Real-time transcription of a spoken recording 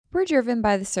We're driven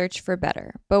by the search for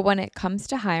better, but when it comes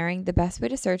to hiring, the best way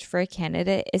to search for a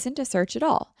candidate isn't to search at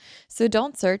all. So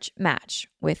don't search, match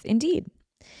with Indeed.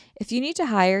 If you need to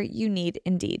hire, you need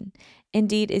Indeed.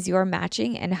 Indeed is your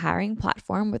matching and hiring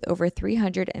platform with over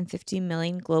 350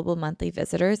 million global monthly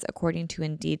visitors, according to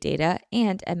Indeed data,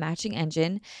 and a matching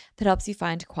engine that helps you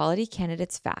find quality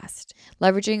candidates fast.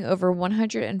 Leveraging over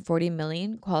 140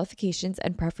 million qualifications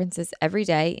and preferences every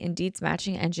day, Indeed's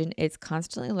matching engine is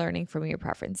constantly learning from your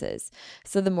preferences.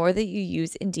 So the more that you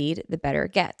use Indeed, the better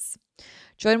it gets.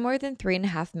 Join more than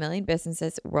 3.5 million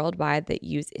businesses worldwide that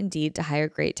use Indeed to hire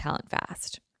great talent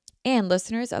fast. And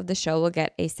listeners of the show will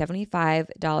get a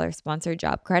 $75 sponsored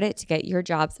job credit to get your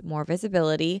jobs more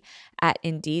visibility at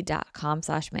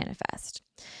Indeed.com/manifest.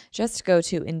 Just go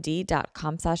to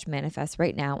Indeed.com/manifest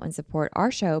right now and support our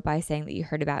show by saying that you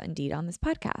heard about Indeed on this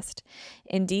podcast.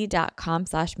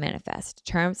 Indeed.com/manifest.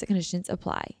 Terms and conditions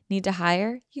apply. Need to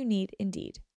hire? You need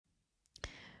Indeed.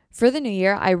 For the new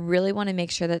year, I really want to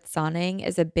make sure that sauning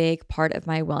is a big part of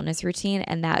my wellness routine,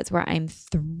 and that is where I'm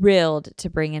thrilled to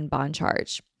bring in Bon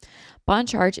Charge. Bon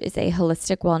Charge is a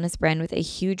holistic wellness brand with a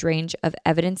huge range of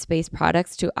evidence-based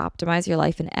products to optimize your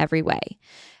life in every way.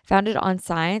 Founded on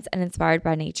science and inspired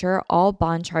by nature, all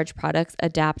Bon Charge products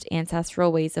adapt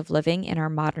ancestral ways of living in our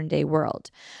modern-day world.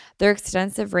 Their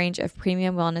extensive range of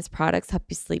premium wellness products help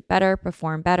you sleep better,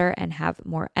 perform better, and have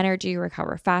more energy,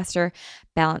 recover faster,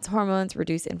 balance hormones,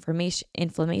 reduce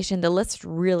inflammation. The list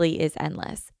really is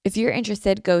endless. If you're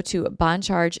interested, go to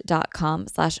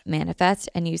boncharge.com/manifest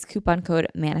and use coupon code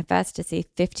MANIFEST to save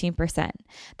 15%.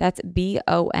 That's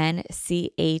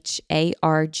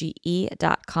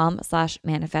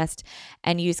BONCHARGE.com/manifest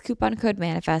and use coupon code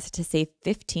MANIFEST to save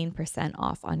 15%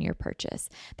 off on your purchase.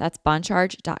 That's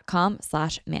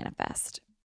boncharge.com/manifest.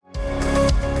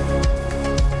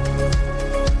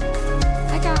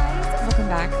 Hi guys, welcome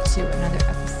back to another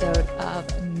episode of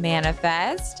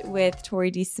Manifest with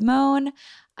Tori DeSimone.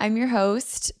 I'm your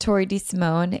host, Tori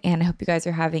DeSimone, and I hope you guys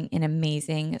are having an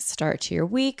amazing start to your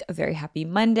week. A very happy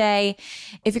Monday.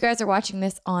 If you guys are watching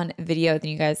this on video,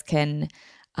 then you guys can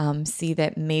see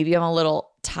that maybe I'm a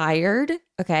little tired.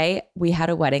 Okay. We had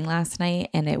a wedding last night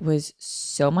and it was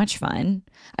so much fun.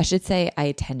 I should say I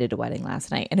attended a wedding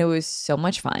last night and it was so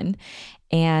much fun.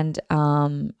 And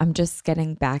I'm just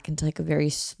getting back into like a very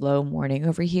slow morning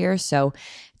over here. So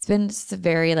it's been just a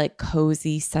very like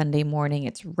cozy Sunday morning.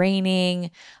 It's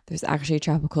raining. There's actually a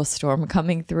tropical storm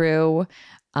coming through.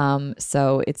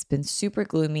 So it's been super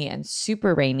gloomy and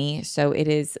super rainy. So it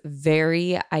is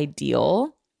very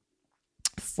ideal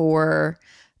for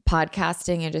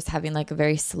podcasting and just having like a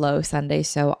very slow Sunday.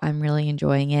 So I'm really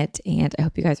enjoying it. And I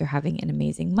hope you guys are having an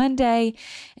amazing Monday,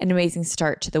 an amazing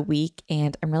start to the week.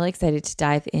 And I'm really excited to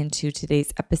dive into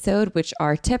today's episode, which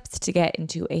are tips to get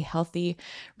into a healthy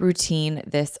routine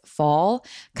this fall.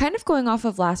 Kind of going off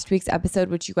of last week's episode,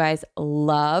 which you guys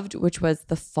loved, which was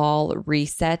the fall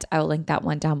reset. I will link that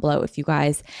one down below if you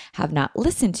guys have not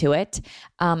listened to it.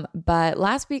 But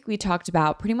last week we talked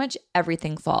about pretty much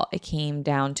everything fall. It came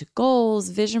down to goals,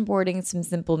 vision boarding, some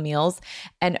simple meals.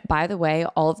 And by the way,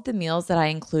 all of the meals that I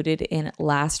included in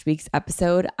last week's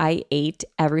episode, I ate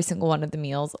every single one of the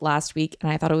meals last week.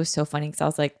 And I thought it was so funny because I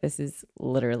was like, this is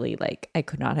literally like, I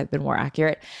could not have been more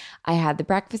accurate. I had the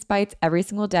breakfast bites every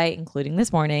single day, including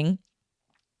this morning.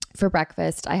 For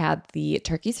breakfast, I had the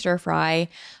turkey stir fry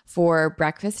for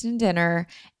breakfast and dinner,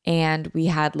 and we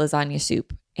had lasagna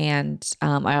soup. And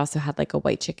I also had like a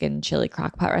white chicken chili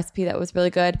crock pot recipe that was really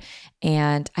good.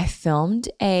 And I filmed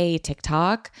a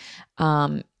TikTok.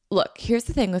 Look, here's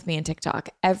the thing with me and TikTok.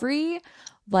 Every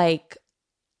like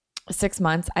 6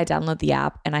 months, I download the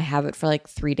app and I have it for like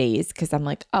 3 days because I'm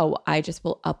like, oh, I just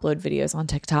will upload videos on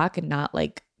TikTok and not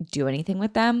like do anything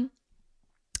with them.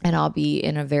 And I'll be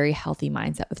in a very healthy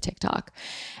mindset with TikTok.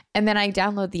 And then I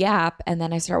download the app and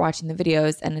then I start watching the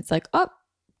videos and it's like, oh,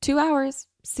 2 hours.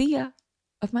 See ya.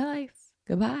 Of my life.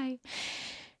 Goodbye.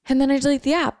 And then I delete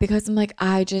the app because I'm like,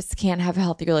 I just can't have a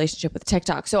healthy relationship with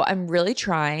TikTok. So I'm really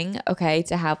trying, okay,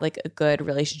 to have like a good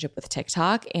relationship with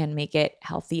TikTok and make it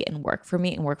healthy and work for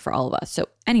me and work for all of us. So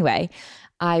anyway,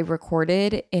 I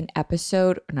recorded a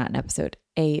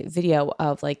video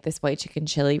of like this white chicken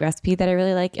chili recipe that I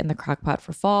really like in the crock pot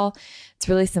for fall. It's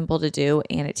really simple to do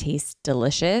and it tastes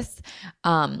delicious. So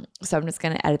I'm just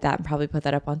going to edit that and probably put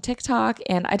that up on TikTok.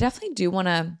 And I definitely do want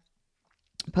to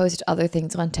post other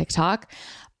things on TikTok,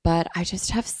 but I just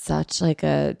have such like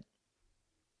a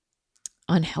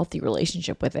unhealthy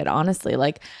relationship with it. Honestly,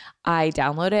 like I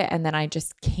download it and then I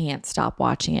just can't stop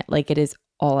watching it. Like it is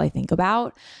all I think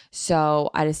about.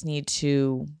 So I just need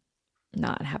to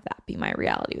not have that be my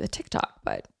reality with TikTok,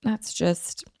 but that's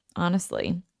just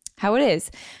honestly how it is.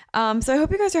 So I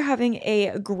hope you guys are having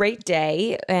a great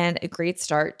day and a great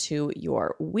start to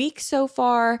your week so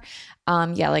far.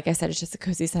 Like I said, it's just a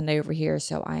cozy Sunday over here.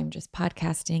 So I'm just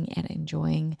podcasting and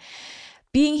enjoying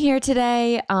being here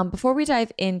today. Before we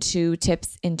dive into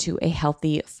tips into a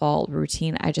healthy fall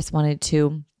routine, I just wanted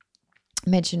to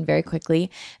mention very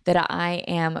quickly that I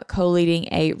am co-leading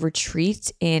a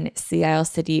retreat in Sea Isle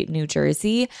City, New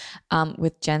Jersey,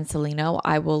 with Jen Salino.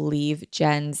 I will leave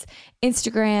Jen's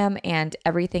Instagram and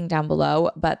everything down below,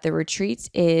 but the retreat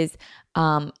is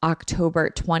October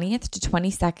 20th to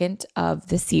 22nd of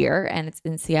this year, and it's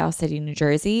in Sea Isle City, New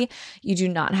Jersey. You do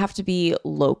not have to be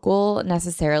local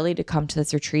necessarily to come to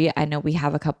this retreat. I know we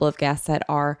have a couple of guests that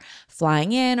are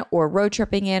flying in or road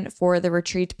tripping in for the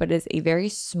retreat, but it's a very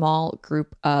small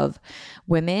group of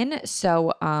women.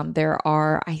 So there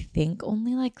are, I think,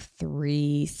 only like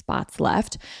 3 spots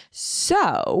left.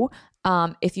 So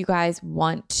if you guys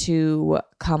want to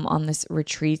come on this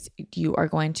retreat, you are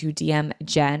going to DM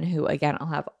Jen, who again, I'll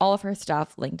have all of her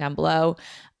stuff linked down below.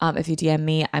 If you DM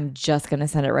me, I'm just going to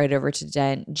send it right over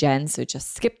to Jen. So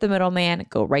just skip the middleman,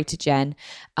 go right to Jen.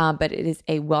 But it is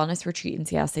a wellness retreat in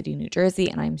Sea Isle City, New Jersey,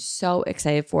 and I'm so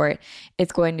excited for it.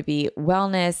 It's going to be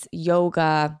wellness,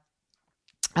 yoga,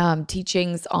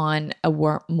 teachings on a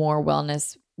more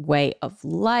wellness way of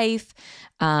life,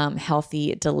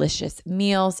 healthy, delicious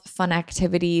meals, fun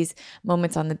activities,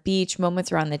 moments on the beach,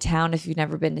 moments around the town. If you've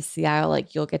never been to Sea Isle,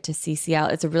 like you'll get to see Sea Isle.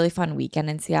 It's a really fun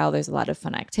weekend in Sea Isle. There's a lot of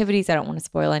fun activities. I don't want to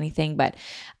spoil anything, but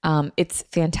it's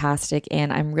fantastic.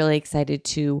 And I'm really excited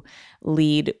to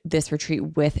lead this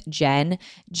retreat with Jen.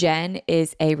 Jen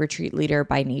is a retreat leader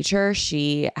by nature.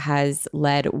 She has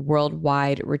led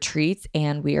worldwide retreats,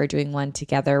 and we are doing one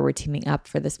together. We're teaming up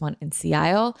for this one in Sea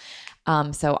Isle.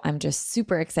 So I'm just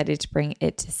super excited to bring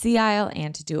it to Sea Isle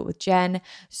and to do it with Jen.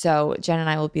 So Jen and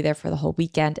I will be there for the whole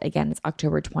weekend. Again, it's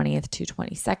October 20th to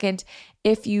 22nd.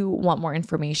 If you want more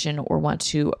information or want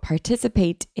to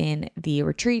participate in the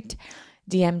retreat,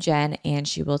 DM Jen and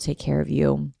she will take care of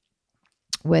you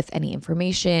with any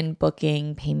information,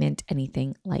 booking, payment,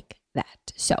 anything like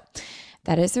that. So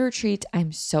that is the retreat.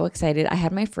 I'm so excited. I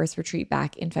had my first retreat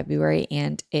back in February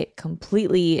and it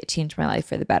completely changed my life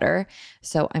for the better.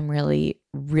 So I'm really,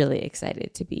 really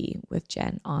excited to be with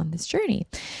Jen on this journey.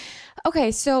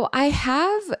 Okay, so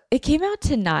it came out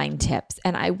to 9 tips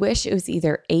and I wish it was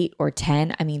either 8 or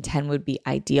 10. I mean, 10 would be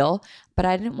ideal, but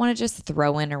I didn't want to just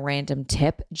throw in a random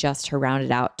tip just to round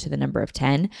it out to the number of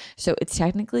 10. So it's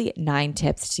technically 9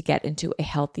 tips to get into a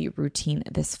healthy routine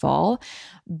this fall.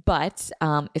 But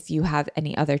if you have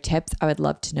any other tips, I would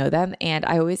love to know them. And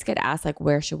I always get asked, like,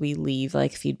 where should we leave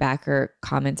like feedback or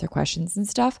comments or questions and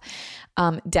stuff?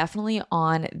 Definitely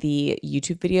on the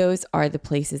YouTube videos are the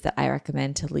places that I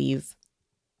recommend to leave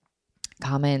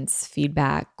comments,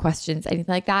 feedback, questions,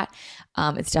 anything like that.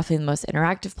 It's definitely the most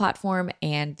interactive platform,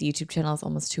 and the YouTube channel is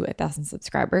almost to 1,000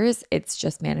 subscribers. It's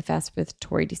just Manifest with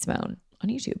Tori DeSimone on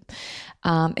YouTube.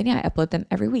 I upload them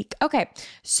every week. Okay,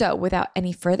 so without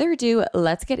any further ado,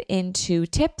 let's get into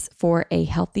tips for a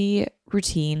healthy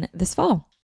routine this fall.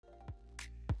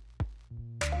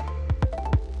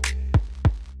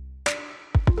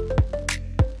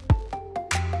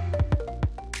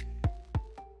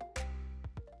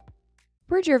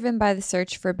 We're driven by the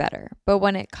search for better, but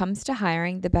when it comes to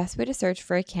hiring, the best way to search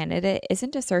for a candidate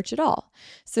isn't to search at all.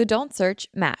 So don't search,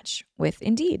 match with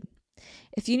Indeed.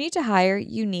 If you need to hire,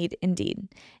 you need Indeed.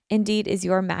 Indeed is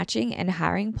your matching and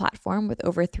hiring platform with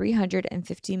over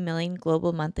 350 million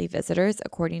global monthly visitors,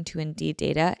 according to Indeed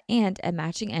data, and a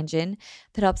matching engine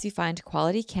that helps you find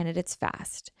quality candidates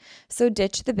fast. So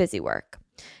ditch the busy work.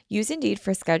 Use Indeed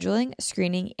for scheduling,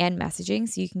 screening, and messaging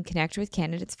so you can connect with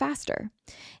candidates faster.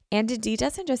 And Indeed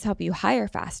doesn't just help you hire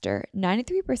faster.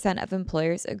 93% of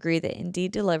employers agree that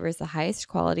Indeed delivers the highest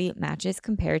quality matches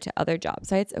compared to other job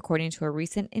sites, according to a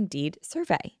recent Indeed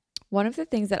survey. One of the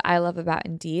things that I love about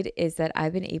Indeed is that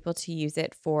I've been able to use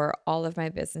it for all of my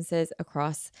businesses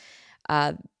across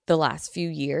the last few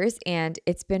years, and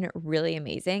it's been really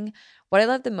amazing. What I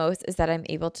love the most is that I'm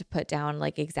able to put down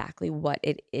like exactly what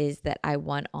it is that I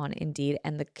want on Indeed,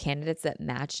 and the candidates that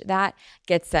match that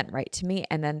get sent right to me.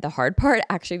 And then the hard part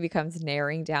actually becomes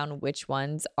narrowing down which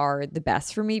ones are the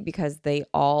best for me, because they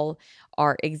all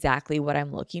are exactly what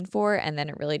I'm looking for. And then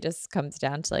it really just comes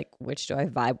down to like, which do I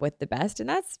vibe with the best? And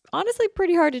that's honestly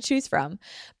pretty hard to choose from.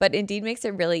 But Indeed makes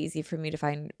it really easy for me to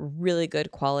find really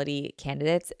good quality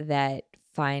candidates that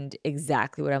find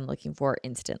exactly what I'm looking for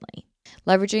instantly.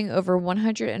 Leveraging over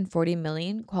 140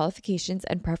 million qualifications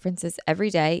and preferences every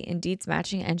day, Indeed's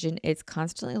matching engine is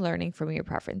constantly learning from your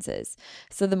preferences.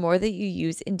 So the more that you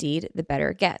use Indeed, the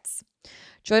better it gets.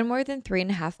 Join more than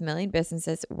 3.5 million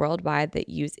businesses worldwide that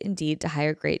use Indeed to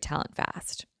hire great talent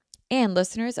fast. And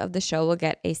listeners of the show will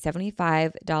get a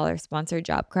 $75 sponsored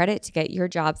job credit to get your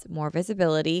jobs more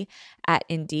visibility at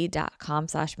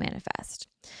Indeed.com/manifest.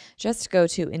 Just go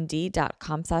to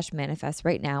Indeed.com/manifest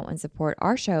right now and support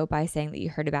our show by saying that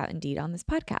you heard about Indeed on this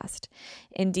podcast.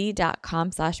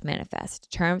 Indeed.com/manifest.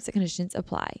 Terms and conditions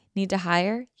apply. Need to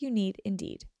hire? You need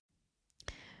Indeed.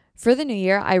 For the new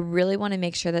year, I really want to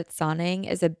make sure that sauning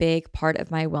is a big part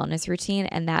of my wellness routine,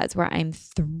 and that is where I'm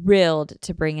thrilled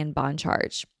to bring in Bon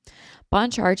Charge. Bon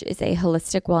Charge is a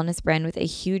holistic wellness brand with a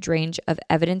huge range of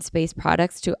evidence-based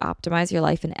products to optimize your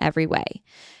life in every way.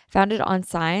 Founded on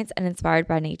science and inspired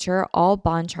by nature, all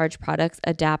Bon Charge products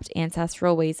adapt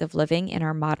ancestral ways of living in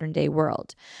our modern-day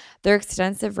world. Their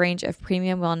extensive range of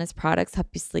premium wellness products help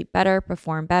you sleep better,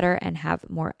 perform better, and have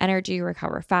more energy,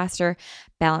 recover faster,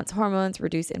 balance hormones,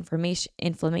 reduce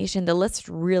inflammation. The list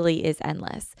really is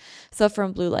endless. So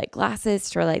from blue light glasses,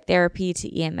 to light therapy,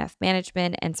 to EMF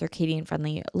management and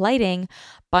circadian-friendly lighting,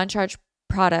 Bon Charge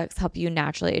products help you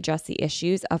naturally address the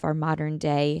issues of our modern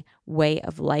day way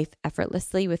of life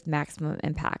effortlessly with maximum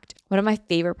impact. One of my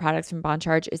favorite products from Bon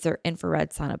Charge is their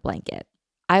infrared sauna blanket.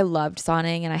 I loved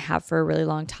sauning and I have for a really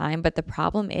long time, but the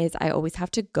problem is I always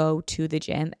have to go to the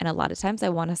gym, and a lot of times I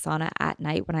want a sauna at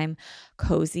night when I'm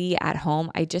cozy at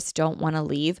home. I just don't want to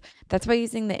leave. That's why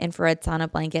using the infrared sauna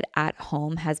blanket at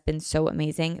home has been so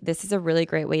amazing. This is a really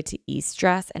great way to ease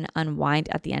stress and unwind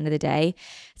at the end of the day.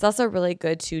 It's also really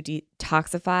good to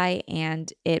detoxify,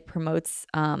 and it promotes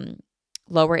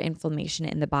lower inflammation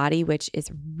in the body, which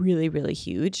is really, really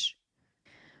huge.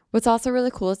 What's also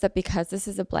really cool is that because this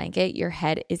is a blanket, your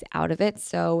head is out of it.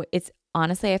 So it's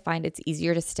honestly, I find it's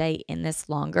easier to stay in this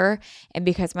longer. And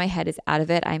because my head is out of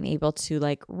it, I'm able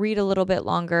to read a little bit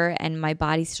longer, and my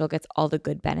body still gets all the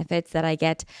good benefits that I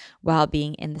get while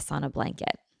being in the sauna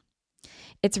blanket.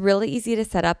 It's really easy to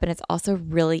set up, and it's also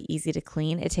really easy to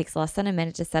clean. It takes less than a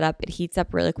minute to set up. It heats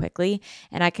up really quickly,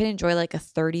 and I can enjoy a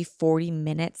 30-40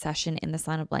 minute session in the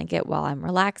sauna blanket while I'm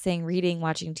relaxing, reading,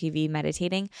 watching TV,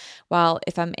 meditating. While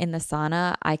if I'm in the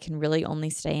sauna, I can really only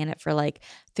stay in it for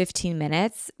 15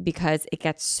 minutes because it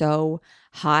gets so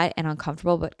hot and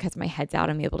uncomfortable, but because my head's out,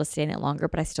 I'm able to stay in it longer,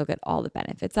 but I still get all the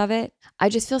benefits of it. I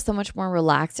just feel so much more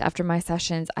relaxed after my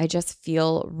sessions. I just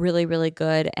feel really, really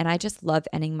good, and I just love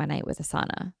ending my night with a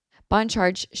sauna. Bon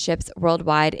Charge ships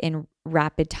worldwide in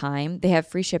rapid time. They have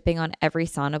free shipping on every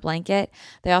sauna blanket.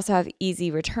 They also have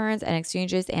easy returns and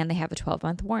exchanges, and they have a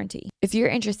 12-month warranty. If you're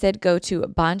interested, go to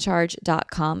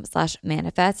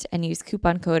boncharge.com/manifest and use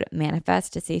coupon code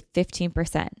manifest to save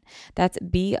 15%. That's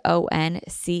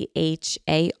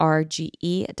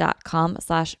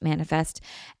boncharge.com/manifest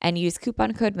and use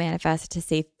coupon code manifest to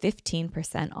save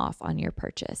 15% off on your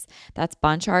purchase. That's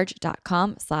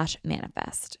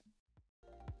boncharge.com/manifest.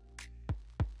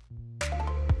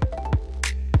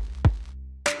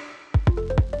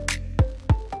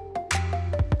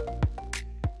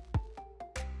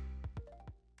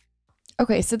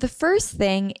 Okay, so the first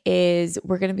thing is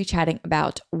we're going to be chatting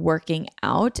about working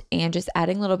out and just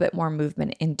adding a little bit more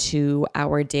movement into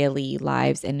our daily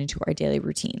lives and into our daily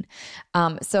routine.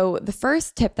 So the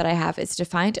first tip that I have is to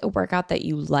find a workout that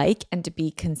you like and to be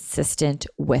consistent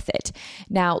with it.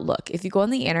 Now, look, if you go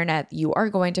on the internet, you are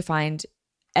going to find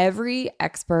every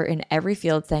expert in every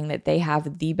field saying that they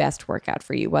have the best workout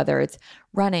for you, whether it's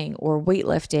running or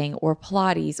weightlifting or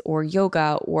Pilates or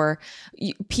yoga, or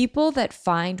people that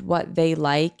find what they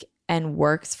like and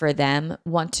works for them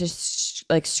want to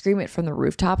scream it from the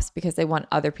rooftops because they want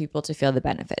other people to feel the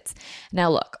benefits. Now,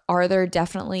 look, are there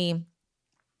definitely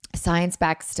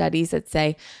science-backed studies that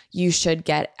say you should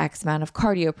get X amount of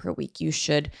cardio per week, you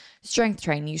should strength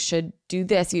train, you should do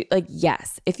this?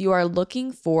 Yes, if you are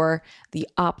looking for the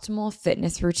optimal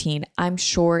fitness routine, I'm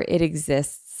sure it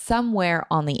exists somewhere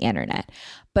on the internet.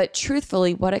 But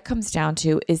truthfully, what it comes down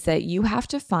to is that you have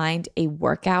to find a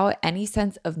workout, any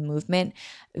sense of movement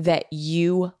that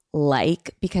you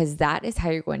like, because that is how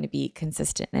you're going to be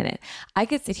consistent in it. I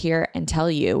could sit here and tell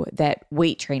you that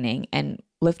weight training and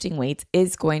lifting weights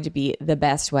is going to be the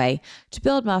best way to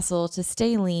build muscle, to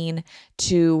stay lean,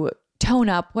 to tone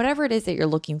up, whatever it is that you're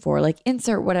looking for,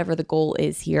 insert whatever the goal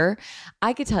is here.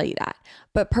 I could tell you that.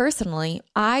 But personally,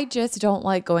 I just don't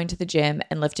like going to the gym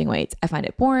and lifting weights. I find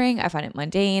it boring. I find it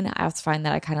mundane. I also find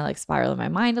that I kind of spiral in my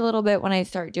mind a little bit when I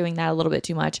start doing that a little bit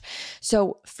too much.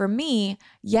 So for me,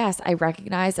 yes, I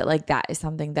recognize that that is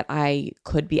something that I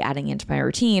could be adding into my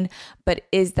routine, but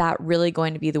is that really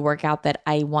going to be the workout that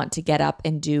I want to get up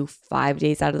and do 5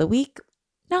 days out of the week?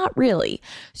 Not really.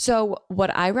 So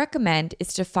what I recommend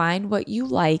is to find what you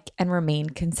like and remain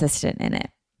consistent in it.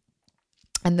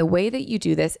 And the way that you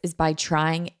do this is by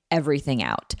trying everything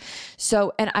out.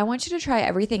 So, and I want you to try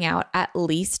everything out at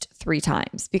least 3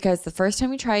 times, because the first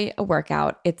time you try a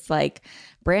workout, it's like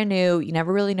brand new. You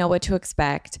never really know what to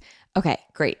expect. Okay,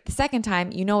 great. The second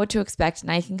time, you know what to expect.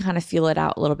 Now you can kind of feel it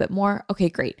out a little bit more. Okay,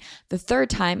 great. The third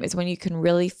time is when you can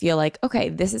really feel like, okay,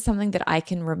 this is something that I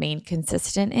can remain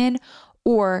consistent in,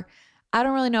 or I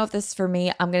don't really know if this is for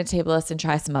me. I'm going to table this and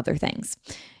try some other things.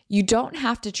 You don't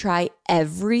have to try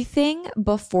everything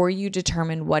before you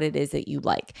determine what it is that you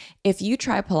like. If you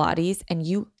try Pilates and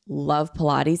you love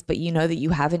Pilates, but you know that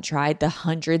you haven't tried the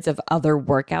hundreds of other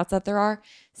workouts that there are,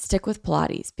 stick with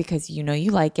Pilates because you know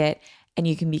you like it and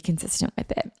you can be consistent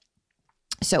with it.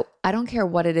 So I don't care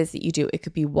what it is that you do. It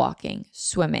could be walking,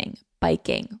 swimming,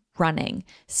 biking, running,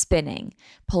 spinning,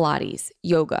 Pilates,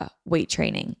 yoga, weight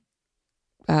training,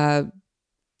 F45,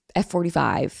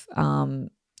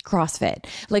 CrossFit.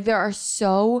 Like there are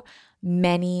so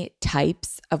many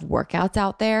types of workouts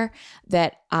out there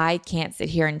that I can't sit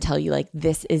here and tell you like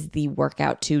this is the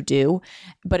workout to do.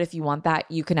 But if you want that,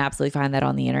 you can absolutely find that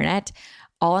on the internet.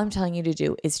 All I'm telling you to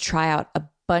do is try out a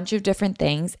bunch of different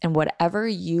things, and whatever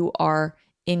you are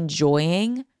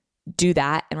enjoying, do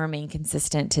that and remain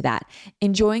consistent to that.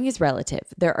 Enjoying is relative.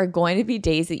 There are going to be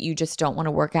days that you just don't want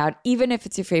to work out, even if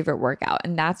it's your favorite workout.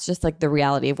 And that's just like the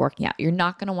reality of working out. You're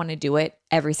not going to want to do it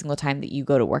every single time that you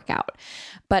go to work out.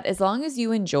 But as long as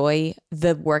you enjoy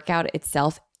the workout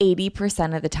itself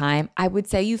 80% of the time, I would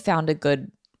say you found a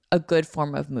good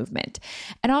form of movement.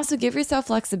 And also give yourself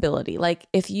flexibility. Like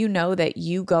if you know that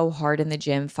you go hard in the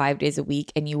gym 5 days a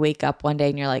week and you wake up one day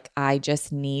and you're like, I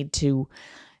just need to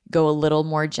go a little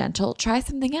more gentle, try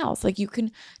something else. Like you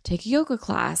can take a yoga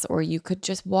class, or you could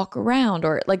just walk around,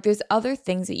 or like there's other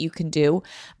things that you can do.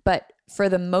 But for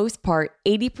the most part,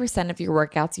 80% of your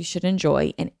workouts you should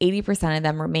enjoy, and 80% of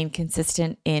them remain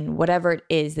consistent in whatever it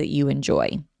is that you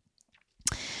enjoy.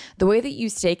 The way that you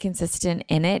stay consistent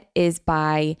in it is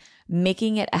by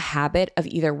making it a habit of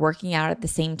either working out at the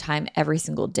same time every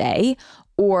single day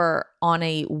or on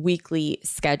a weekly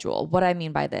schedule. What I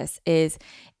mean by this is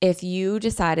if you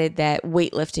decided that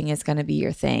weightlifting is going to be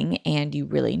your thing and you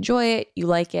really enjoy it, you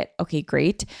like it, okay,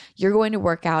 great. You're going to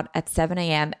work out at 7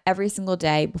 a.m. every single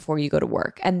day before you go to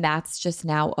work. And that's just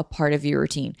now a part of your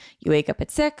routine. You wake up at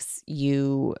 6,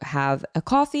 you have a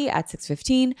coffee at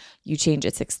 6:15, you change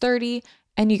at 6:30,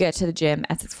 and you get to the gym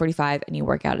at 6:45 and you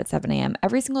work out at 7 a.m.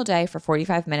 every single day for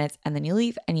 45 minutes, and then you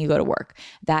leave and you go to work.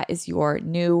 That is your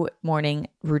new morning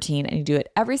routine, and you do it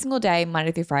every single day,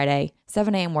 Monday through Friday,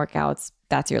 7 a.m. workouts.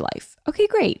 That's your life. Okay,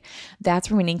 great.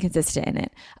 That's remaining consistent in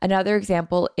it. Another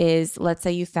example is, let's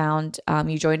say you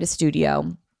joined a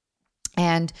studio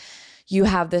and you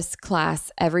have this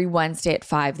class every Wednesday at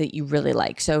 5 that you really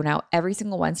like. So now every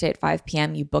single Wednesday at 5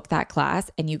 p.m., you book that class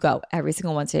and you go every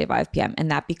single Wednesday at 5 p.m. And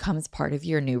that becomes part of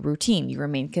your new routine. You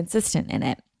remain consistent in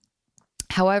it.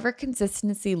 However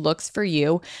consistency looks for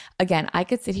you, again, I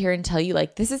could sit here and tell you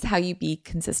like, this is how you be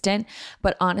consistent,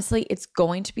 but honestly, it's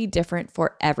going to be different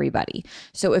for everybody.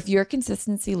 So if your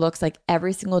consistency looks like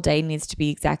every single day needs to be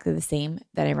exactly the same,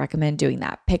 then I recommend doing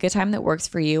that. Pick a time that works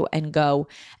for you and go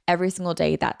every single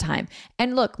day at that time.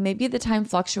 And look, maybe the time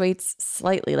fluctuates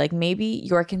slightly. Like maybe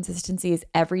your consistency is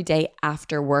every day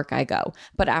after work I go,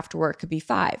 but after work could be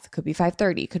 5, could be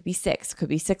 5:30, could be 6, could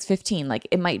be 6:15. Like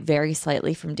it might vary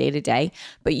slightly from day to day.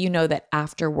 But you know that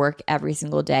after work every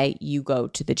single day, you go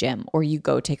to the gym or you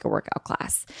go take a workout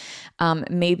class.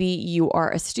 Maybe you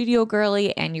are a studio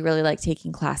girly and you really like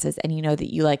taking classes, and you know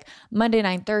that you like Monday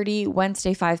 9:30,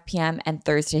 Wednesday 5 p.m., and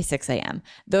Thursday 6 a.m.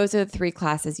 Those are the 3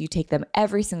 classes. You take them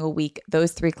every single week.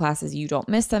 Those 3 classes, you don't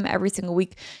miss them every single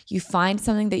week. You find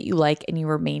something that you like and you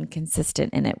remain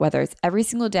consistent in it, whether it's every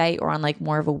single day or on like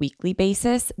more of a weekly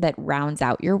basis that rounds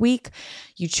out your week.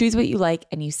 You choose what you like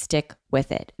and you stick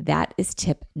with it. That is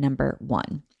tip number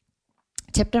 1.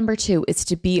 Tip number 2 is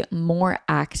to be more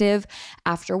active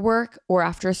after work or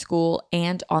after school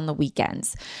and on the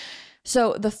weekends.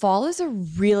 So the fall is a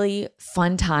really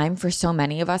fun time for so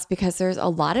many of us because there's a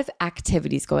lot of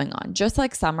activities going on. Just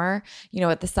like summer,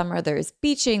 at the summer, there's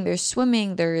beaching, there's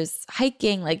swimming, there's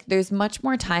hiking, like there's much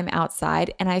more time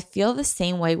outside. And I feel the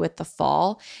same way with the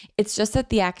fall. It's just that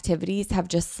the activities have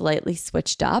just slightly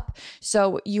switched up.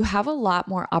 So you have a lot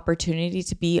more opportunity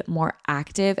to be more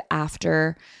active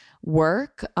after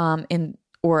work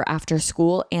or after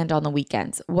school and on the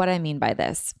weekends. What I mean by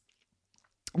this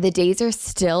the days are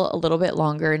still a little bit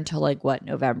longer until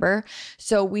November.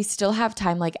 So we still have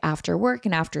time after work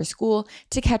and after school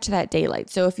to catch that daylight.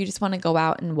 So if you just want to go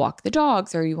out and walk the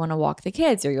dogs, or you want to walk the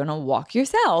kids, or you want to walk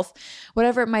yourself,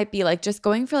 whatever it might be, just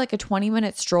going for a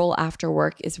 20-minute stroll after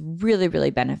work is really,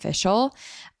 really beneficial.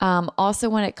 Also,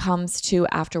 when it comes to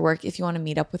after work, if you want to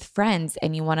meet up with friends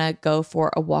and you want to go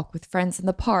for a walk with friends in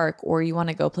the park, or you want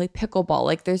to go play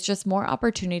pickleball, there's just more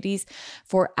opportunities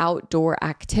for outdoor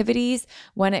activities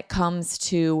when it comes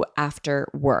to after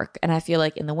work. And I feel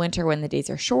like in the winter, when the days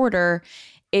are shorter,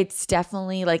 it's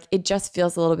definitely it just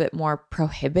feels a little bit more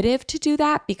prohibitive to do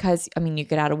that, because you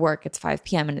get out of work, it's 5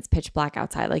 p.m. and it's pitch black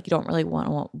outside. You don't really want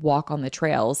to walk on the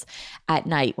trails at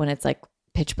night when it's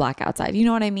pitch black outside. You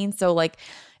know what I mean? So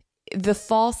the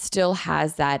fall still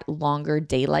has that longer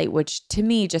daylight, which to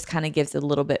me just kind of gives a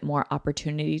little bit more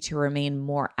opportunity to remain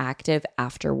more active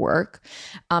after work.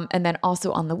 And then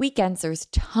also on the weekends, there's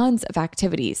tons of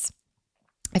activities.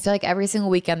 I feel like every single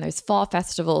weekend there's fall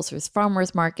festivals, there's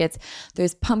farmers markets,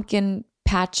 there's pumpkin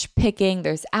patch picking,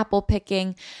 there's apple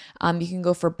picking. You can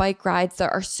go for bike rides. There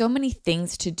are so many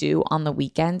things to do on the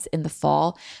weekends in the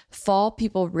fall. Fall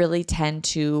people really tend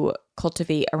to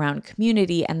cultivate around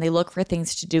community, and they look for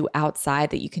things to do outside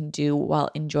that you can do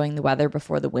while enjoying the weather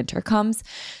before the winter comes.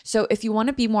 So if you want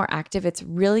to be more active, it's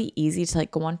really easy to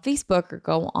go on Facebook or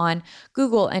go on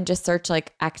Google and just search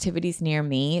activities near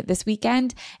me this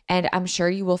weekend. And I'm sure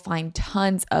you will find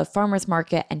tons of farmers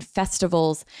market and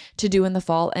festivals to do in the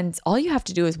fall. And all you have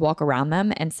to do is walk around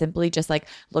them and simply just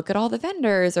look at all the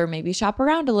vendors, or maybe shop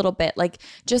around a little bit,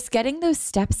 just getting those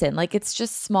steps in. It's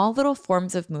just small little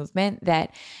forms of movement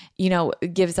that,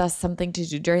 gives us something to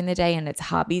do during the day, and it's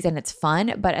hobbies and it's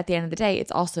fun. But at the end of the day,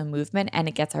 it's also movement, and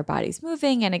it gets our bodies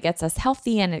moving, and it gets us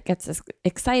healthy, and it gets us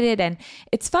excited, and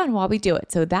it's fun while we do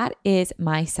it. So that is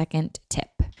my second tip.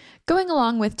 Going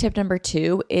along with tip number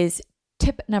 2 is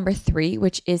tip number 3,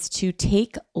 which is to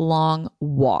take long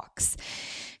walks.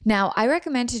 Now, I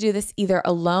recommend to do this either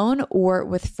alone or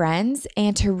with friends,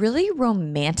 and to really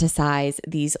romanticize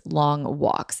these long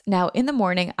walks. Now, in the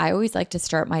morning, I always like to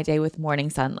start my day with morning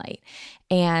sunlight,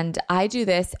 and I do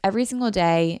this every single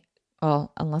day.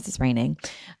 Well, unless it's raining,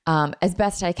 as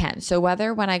best I can. So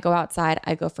whether when I go outside,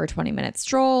 I go for a 20-minute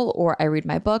stroll or I read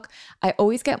my book, I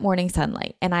always get morning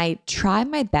sunlight. And I try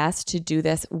my best to do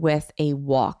this with a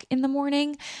walk in the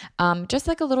morning, just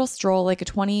a little stroll, a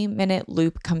 20-minute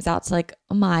loop comes out to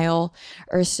a mile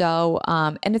or so.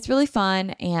 And it's really fun,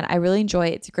 and I really enjoy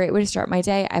it. It's a great way to start my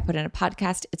day. I put in a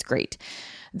podcast. It's great.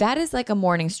 That is a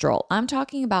morning stroll. I'm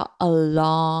talking about a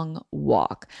long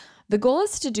walk. The goal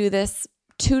is to do this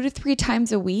 2 to 3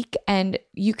 times a week. And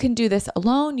you can do this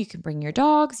alone. You can bring your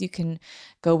dogs. You can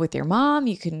go with your mom.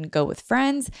 You can go with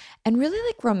friends, and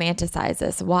really romanticize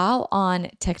this. While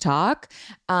on TikTok,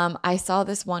 I saw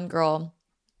this one girl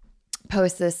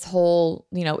post this whole,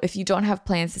 if you don't have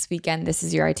plans this weekend, this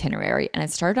is your itinerary. And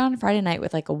it started on Friday night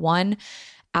with a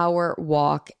 1-hour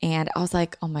walk. And I was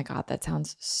like, oh my God, that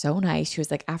sounds so nice. She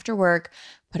was after work,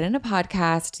 put in a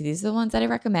podcast. These are the ones that I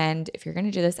recommend. If you're going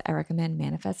to do this, I recommend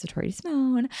Manifest with Tori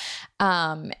Simone.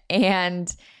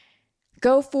 And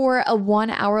go for a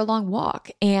 1-hour long walk.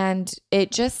 And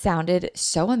it just sounded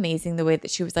so amazing the way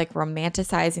that she was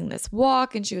romanticizing this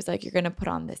walk. And she was you're going to put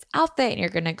on this outfit, and you're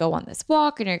going to go on this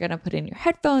walk, and you're going to put in your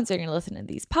headphones, and you're going to listen to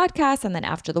these podcasts. And then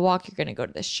after the walk, you're going to go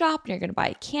to the shop, and you're going to buy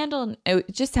a candle. And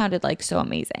it just sounded so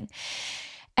amazing.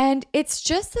 And it's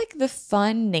just the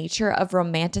fun nature of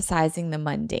romanticizing the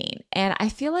mundane. And I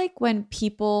feel when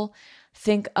people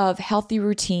think of healthy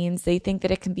routines, they think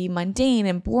that it can be mundane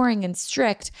and boring and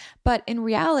strict. But in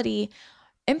reality,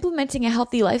 implementing a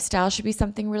healthy lifestyle should be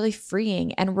something really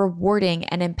freeing and rewarding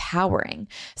and empowering.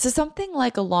 So something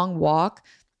like a long walk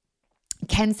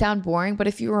can sound boring, but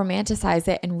if you romanticize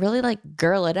it and really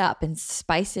girl it up and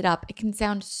spice it up, it can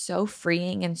sound so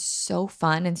freeing and so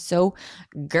fun and so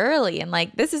girly. And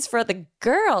this is for the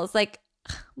girls.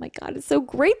 Oh my God, it's so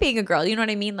great being a girl. You know what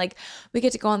I mean? We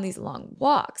get to go on these long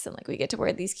walks, and we get to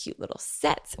wear these cute little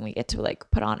sets, and we get to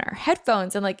put on our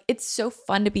headphones, and it's so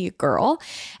fun to be a girl.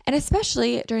 And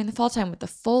especially during the fall time with the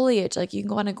foliage, you can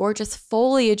go on a gorgeous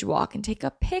foliage walk and take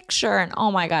a picture, and oh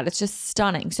my God, it's just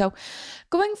stunning. So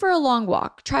going for a long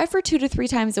walk, try for 2 to 3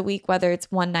 times a week, whether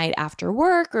it's one night after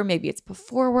work or maybe it's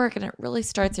before work, and it really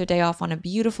starts your day off on a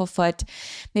beautiful foot.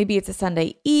 Maybe it's a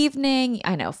Sunday evening.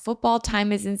 I know football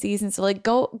time is in season, so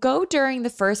go go during the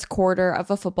first quarter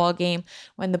of a football game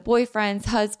when the boyfriends,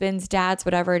 husbands, dads,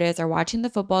 whatever it is, are watching the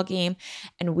football game,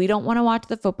 and we don't want to watch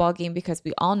the football game because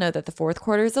we all know that the fourth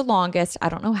quarter is the longest. I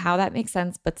don't know how that makes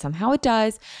sense, but somehow it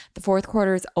does. The fourth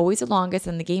quarter is always the longest,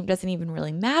 and the game doesn't even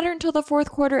really matter until the fourth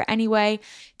quarter anyway.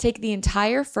 Take the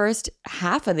entire first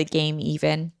half of the game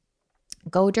even.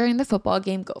 Go during the football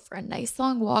game, go for a nice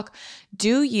long walk,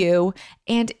 do you,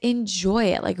 and enjoy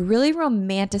it. Like really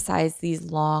romanticize these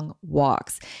long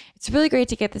walks. It's really great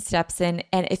to get the steps in.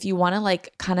 And if you want to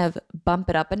like kind of bump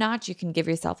it up a notch, you can give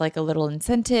yourself like a little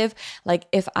incentive. Like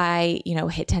if I,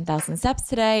 hit 10,000 steps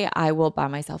today, I will buy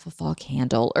myself a fall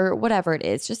candle or whatever it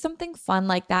is. Just something fun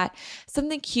like that,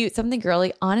 something cute, something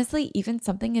girly. Honestly, even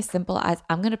something as simple as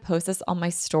I'm going to post this on my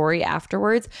story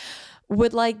afterwards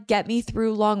would like get me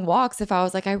through long walks. If I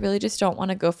was like, I really just don't want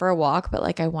to go for a walk, but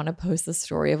like I want to post the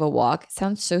story of a walk. It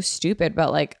sounds so stupid,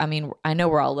 but like, I mean, I know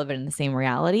we're all living in the same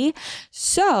reality.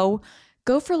 So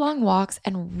go for long walks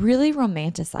and really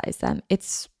romanticize them.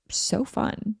 It's so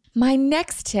fun. My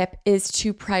next tip is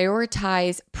to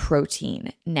prioritize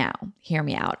protein. Now, hear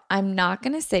me out. I'm not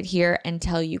going to sit here and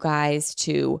tell you guys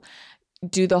to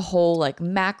do the whole like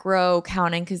macro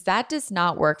counting because that does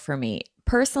not work for me.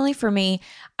 Personally, for me,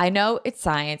 I know it's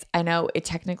science. I know it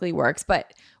technically works,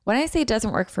 but when I say it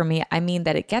doesn't work for me, I mean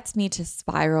that it gets me to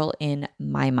spiral in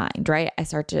my mind, right? I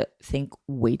start to think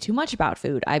way too much about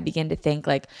food. I begin to think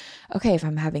like, okay, if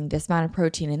I'm having this amount of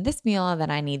protein in this meal,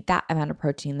 then I need that amount of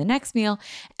protein in the next meal.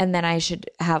 And then I should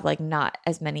have like not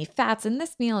as many fats in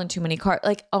this meal and too many carbs.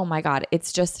 Like, oh my God,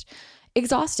 it's just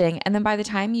exhausting. And then by the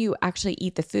time you actually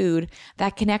eat the food,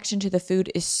 that connection to the food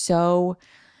is so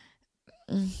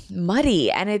muddy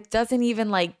and it doesn't even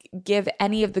like give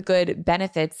any of the good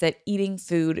benefits that eating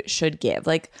food should give.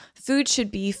 Like food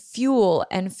should be fuel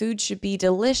and food should be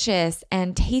delicious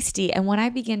and tasty. And when I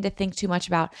begin to think too much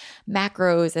about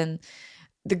macros and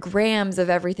the grams of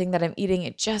everything that I'm eating,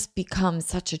 it just becomes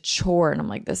such a chore. And I'm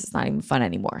like, this is not even fun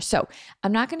anymore. So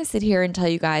I'm not going to sit here and tell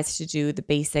you guys to do the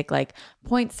basic like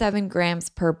 0.7 grams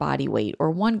per body weight or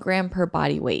 1 gram per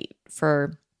body weight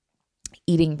for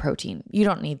eating protein. You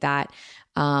don't need that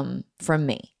from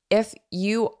me.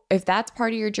 If that's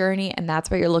part of your journey and that's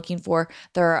what you're looking for,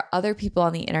 there are other people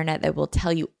on the internet that will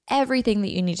tell you everything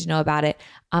that you need to know about it.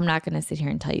 I'm not going to sit here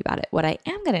and tell you about it. What I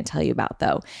am going to tell you about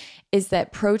though, is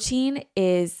that protein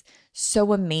is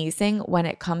so amazing when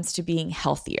it comes to being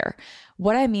healthier.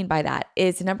 What I mean by that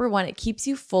is number one, it keeps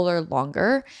you fuller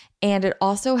longer and it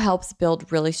also helps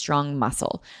build really strong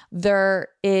muscle. There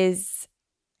is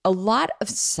a lot of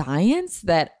science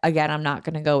that, again, I'm not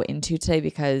going to go into today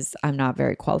because I'm not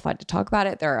very qualified to talk about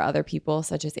it. There are other people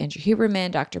such as Andrew Huberman,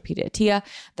 Dr. Peter Attia,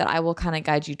 that I will kind of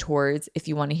guide you towards if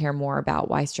you want to hear more about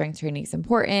why strength training is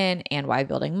important and why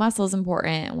building muscle is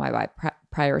important and why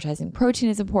prioritizing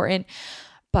protein is important.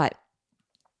 But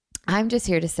I'm just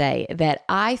here to say that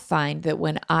I find that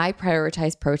when I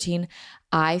prioritize protein,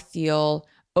 I feel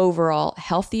overall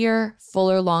healthier,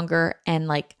 fuller, longer, and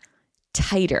like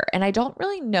tighter. And I don't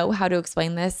really know how to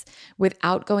explain this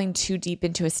without going too deep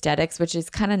into aesthetics, which is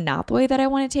kind of not the way that I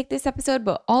want to take this episode.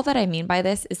 But all that I mean by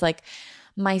this is like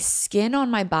my skin on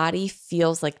my body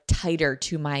feels like tighter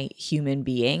to my human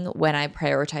being when I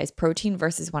prioritize protein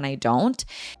versus when I don't.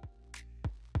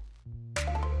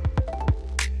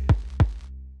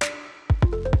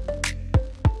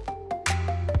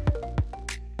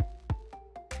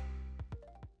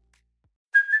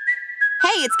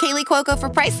 Hey, it's Kaylee Cuoco for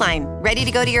Priceline. Ready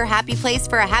to go to your happy place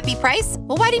for a happy price?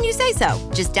 Well, why didn't you say so?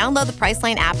 Just download the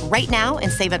Priceline app right now and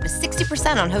save up to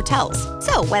 60% on hotels.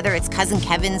 So whether it's Cousin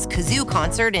Kevin's Kazoo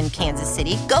Concert in Kansas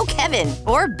City, go Kevin,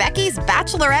 or Becky's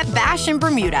Bachelorette Bash in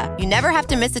Bermuda, you never have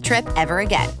to miss a trip ever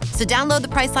again. So download the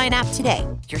Priceline app today.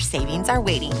 Your savings are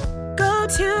waiting. Go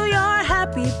to your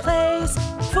happy place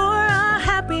for a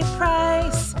happy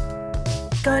price.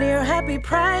 Go to your happy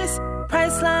price,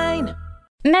 Priceline.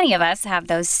 Many of us have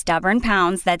those stubborn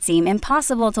pounds that seem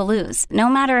impossible to lose, no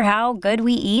matter how good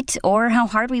we eat or how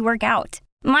hard we work out.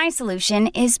 My solution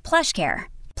is PlushCare.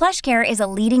 PlushCare is a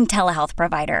leading telehealth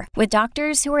provider with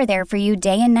doctors who are there for you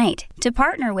day and night to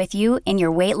partner with you in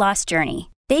your weight loss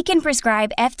journey. They can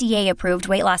prescribe FDA-approved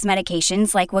weight loss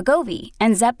medications like Wegovy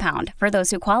and Zepbound for those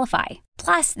who qualify.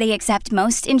 Plus, they accept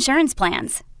most insurance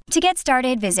plans. To get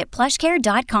started, visit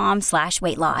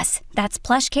plushcare.com/weightloss. That's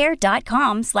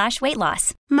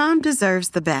plushcare.com/weightloss. Mom deserves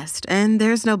the best, and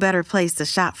there's no better place to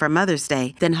shop for Mother's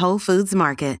Day than Whole Foods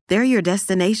Market. They're your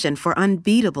destination for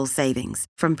unbeatable savings,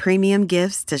 from premium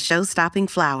gifts to show-stopping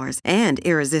flowers and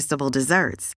irresistible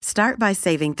desserts. Start by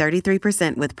saving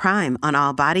 33% with Prime on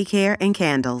all body care and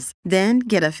candles. Then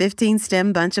get a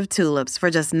 15-stem bunch of tulips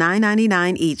for just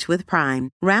 $9.99 each with Prime.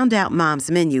 Round out Mom's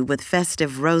menu with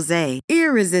festive rosé,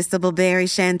 irresistible berry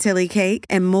chantilly cake,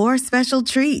 and more special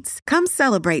treats. Come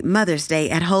celebrate Mother's Day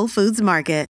at Whole Foods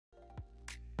Market.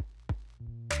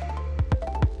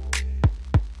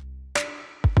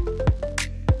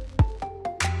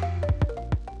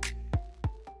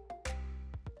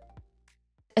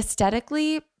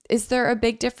 Aesthetically, is there a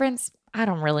big difference? I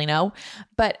don't really know,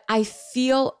 but I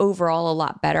feel overall a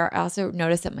lot better. I also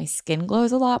notice that my skin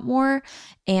glows a lot more,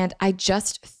 and I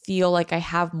just feel like I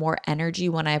have more energy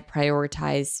when I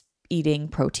prioritize eating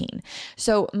protein.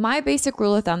 So my basic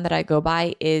rule of thumb that I go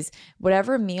by is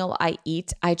whatever meal I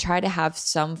eat, I try to have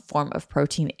some form of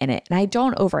protein in it, and I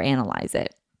don't overanalyze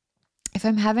it. If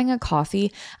I'm having a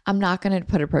coffee, I'm not going to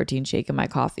put a protein shake in my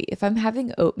coffee. If I'm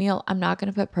having oatmeal, I'm not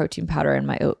going to put protein powder in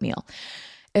my oatmeal.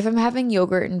 If I'm having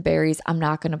yogurt and berries, I'm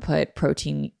not going to put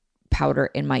protein powder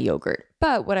in my yogurt.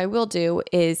 But what I will do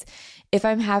is if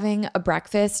I'm having a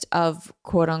breakfast of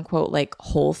quote unquote like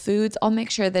whole foods, I'll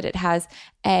make sure that it has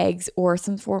eggs or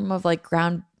some form of like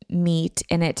ground meat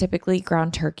in it, typically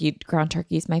ground turkey. Ground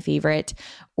turkey is my favorite,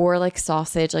 or like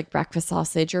sausage, like breakfast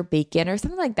sausage or bacon or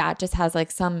something like that, just has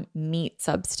like some meat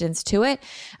substance to it.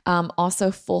 Also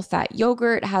full fat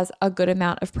yogurt has a good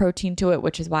amount of protein to it,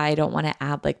 which is why I don't want to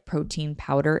add like protein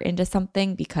powder into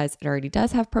something because it already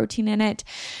does have protein in it.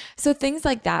 So things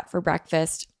like that for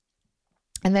breakfast.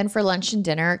 And then for lunch and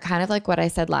dinner, kind of like what I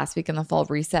said last week in the fall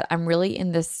reset, I'm really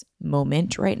in this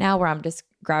moment right now where I'm just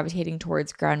gravitating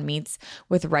towards ground meats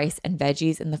with rice and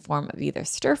veggies in the form of either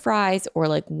stir fries or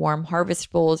like warm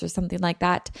harvest bowls or something like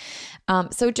that.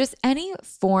 So just any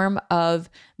form of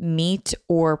meat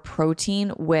or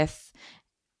protein with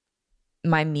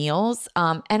my meals.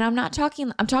 And I'm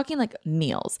talking like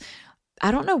meals. I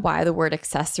don't know why the word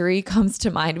accessory comes to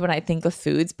mind when I think of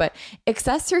foods, but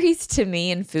accessories to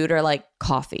me in food are like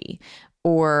coffee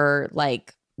or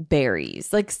like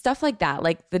berries, like stuff like that,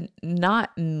 like the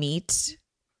not meat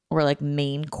or like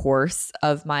main course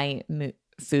of my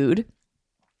food,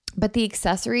 but the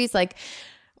accessories, like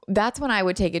that's when I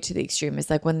would take it to the extreme. Is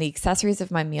like when the accessories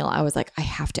of my meal, I was like, I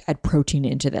have to add protein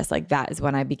into this. Like that is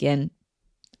when I begin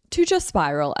to just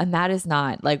spiral. And that is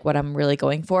not like what I'm really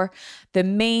going for. The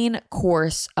main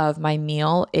course of my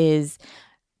meal is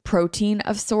protein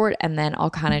of sort. And then I'll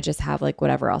kind of just have like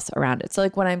whatever else around it. So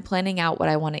like when I'm planning out what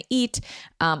I want to eat,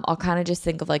 I'll kind of just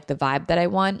think of like the vibe that I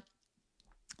want.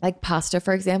 Like pasta,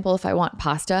 for example, if I want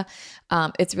pasta,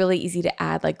 it's really easy to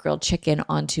add like grilled chicken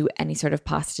onto any sort of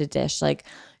pasta dish, like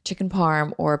chicken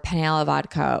parm or penne alla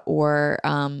vodka or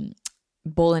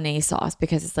bolognese sauce,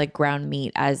 because it's like ground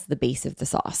meat as the base of the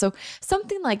sauce. So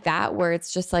something like that where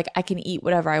it's just like I can eat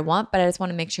whatever I want, but I just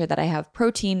want to make sure that I have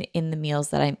protein in the meals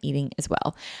that I'm eating as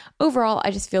well. Overall,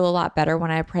 I just feel a lot better when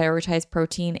I prioritize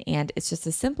protein, and it's just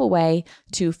a simple way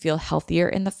to feel healthier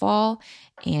in the fall,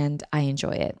 and I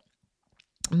enjoy it.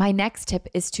 My next tip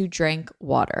is to drink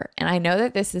water. And I know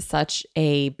that this is such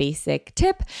a basic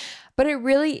tip, but it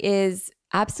really is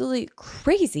absolutely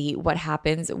crazy what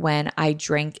happens when I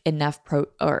drink enough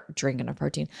water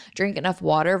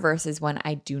versus when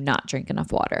I do not drink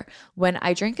enough water. When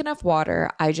I drink enough water,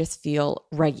 I just feel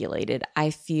regulated. I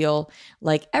feel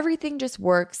like everything just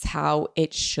works how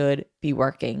it should be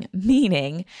working,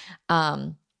 meaning,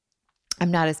 I'm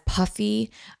not as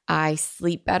puffy. I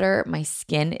sleep better. My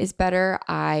skin is better.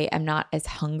 I am not as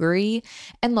hungry.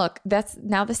 And look, that's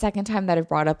now the second time that I've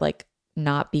brought up like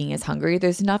not being as hungry.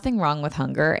 There's nothing wrong with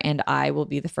hunger. And I will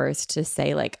be the first to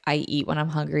say like I eat when I'm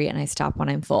hungry and I stop when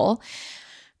I'm full.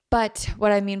 But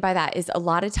what I mean by that is a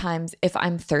lot of times if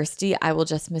I'm thirsty, I will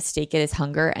just mistake it as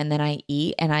hunger and then I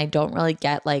eat and I don't really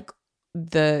get like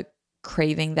the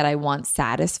craving that I want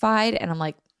satisfied. And I'm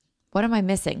like, what am I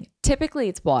missing? Typically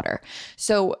it's water.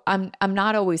 So I'm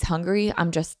not always hungry.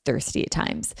 I'm just thirsty at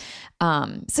times.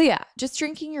 So yeah, just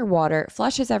drinking your water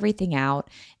flushes everything out,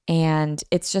 and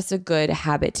it's just a good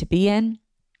habit to be in.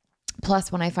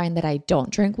 Plus, when I find that I don't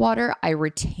drink water, I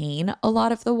retain a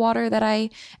lot of the water that I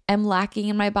am lacking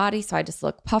in my body. So I just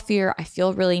look puffier. I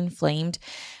feel really inflamed.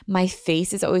 My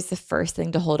face is always the first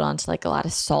thing to hold on to, like a lot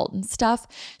of salt and stuff.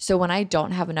 So when I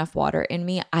don't have enough water in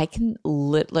me, I can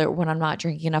when I'm not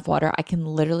drinking enough water, I can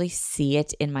literally see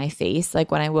it in my face.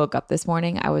 Like when I woke up this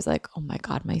morning, I was like, oh my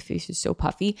God, my face is so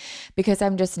puffy because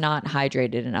I'm just not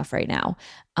hydrated enough right now.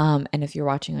 And if you're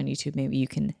watching on YouTube, maybe you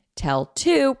can tell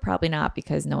too, probably not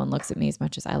because no one looks at me as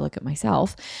much as I look at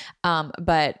myself.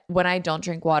 But when I don't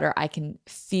drink water, I can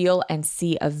feel and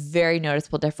see a very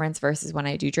noticeable difference versus when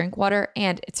I do drink water,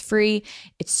 and it's free.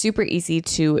 It's super easy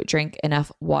to drink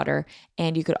enough water.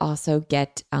 And you could also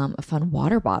get a fun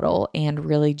water bottle and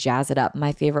really jazz it up.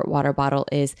 My favorite water bottle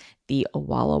is the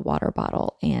Owala water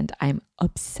bottle, and I'm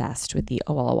obsessed with the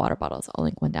Owala water bottles. I'll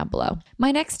link one down below.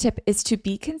 My next tip is to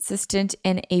be consistent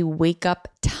in a wake up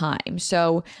time.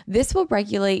 So this will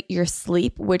regulate your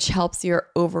sleep, which helps your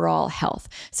overall health.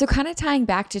 So kind of tying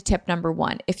back to tip number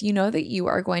 1, if you know that you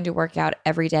are going to work out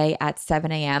every day at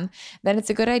 7 a.m., then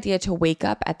it's a good idea to wake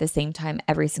up at the same time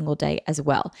every single day as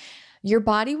well. Your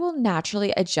body will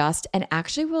naturally adjust and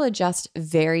actually will adjust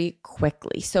very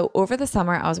quickly. So over the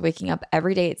summer, I was waking up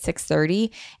every day at 6:30,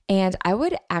 and I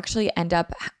would actually end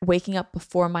up waking up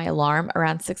before my alarm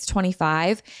around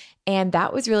 6:25. And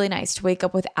that was really nice to wake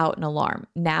up without an alarm.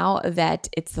 Now that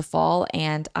it's the fall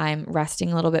and I'm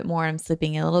resting a little bit more, I'm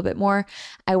sleeping a little bit more,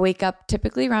 I wake up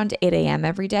typically around 8 a.m.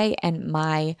 every day, and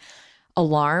my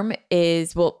alarm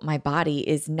is, my body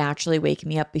is naturally waking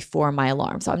me up before my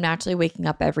alarm. So I'm naturally waking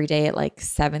up every day at like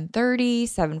 7:30,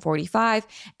 7:45.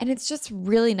 And it's just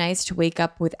really nice to wake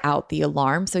up without the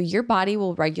alarm. So your body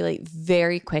will regulate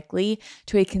very quickly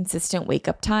to a consistent wake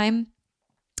up time.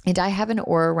 And I have an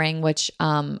Oura ring, which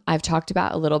I've talked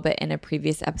about a little bit in a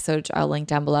previous episode, which I'll link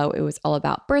down below. It was all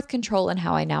about birth control and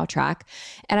how I now track.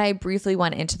 And I briefly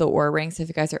went into the Oura ring. So if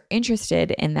you guys are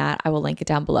interested in that, I will link it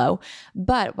down below.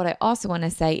 But what I also want to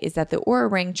say is that the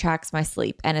Oura ring tracks my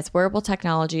sleep, and it's wearable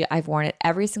technology. I've worn it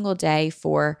every single day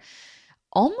for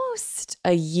almost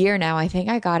a year now. I think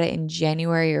I got it in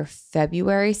January or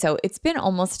February. So it's been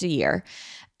almost a year.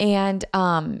 And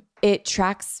it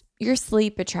tracks your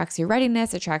sleep, it tracks your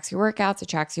readiness, it tracks your workouts, it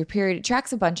tracks your period, it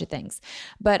tracks a bunch of things.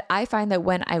 But I find that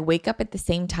when I wake up at the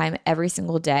same time every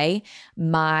single day,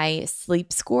 my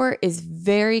sleep score is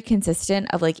very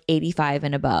consistent of like 85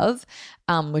 and above,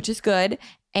 which is good.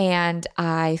 And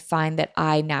I find that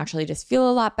I naturally just feel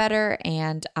a lot better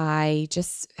and I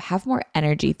just have more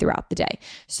energy throughout the day.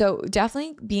 So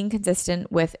definitely being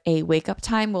consistent with a wake up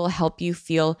time will help you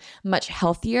feel much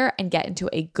healthier and get into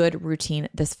a good routine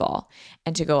this fall.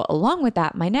 And to go along with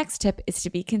that, my next tip is to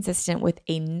be consistent with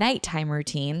a nighttime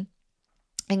routine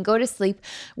and go to sleep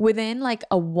within like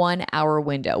a 1 hour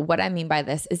window. What I mean by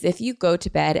this is if you go to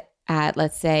bed at,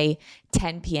 let's say,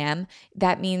 10 p.m.,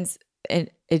 that means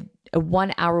a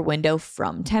 1 hour window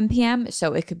from 10 p.m.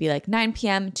 So it could be like 9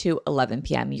 p.m. to 11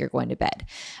 p.m. you're going to bed.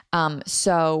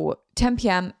 So 10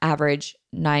 p.m. average,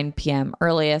 9 p.m.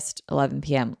 earliest, 11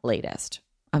 p.m. latest.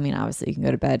 I mean, obviously you can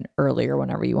go to bed earlier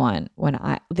whenever you want.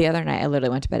 The other night I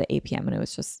literally went to bed at 8 p.m. and it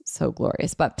was just so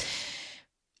glorious. But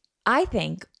I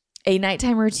think a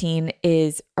nighttime routine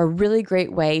is a really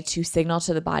great way to signal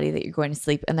to the body that you're going to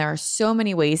sleep. And there are so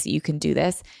many ways that you can do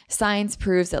this. Science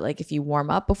proves that like if you warm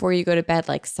up before you go to bed,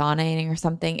 like saunaing or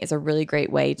something is a really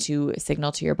great way to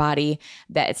signal to your body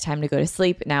that it's time to go to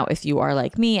sleep. Now, if you are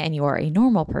like me and you are a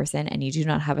normal person and you do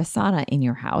not have a sauna in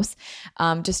your house,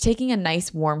 just taking a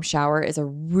nice warm shower is a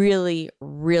really,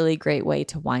 really great way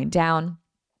to wind down.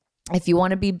 If you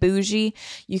want to be bougie,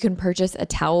 you can purchase a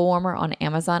towel warmer on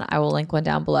Amazon. I will link one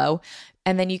down below.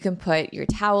 And then you can put your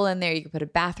towel in there. You can put a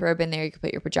bathrobe in there. You can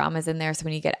put your pajamas in there. So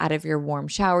when you get out of your warm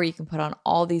shower, you can put on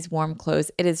all these warm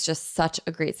clothes. It is just such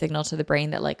a great signal to the brain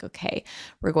that like, okay,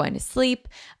 we're going to sleep.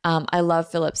 I love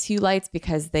Philips Hue lights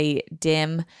because they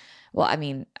dim. Well, I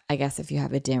mean, I guess if you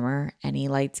have a dimmer, any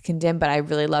lights can dim, but I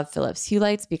really love Philips Hue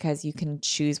lights because you can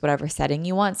choose whatever setting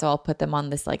you want. So I'll put them on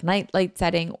this like night light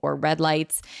setting or red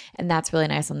lights. And that's really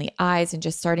nice on the eyes and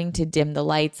just starting to dim the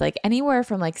lights, like anywhere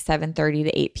from like 7:30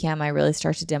 to 8 p.m. I really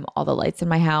start to dim all the lights in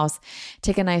my house,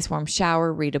 take a nice warm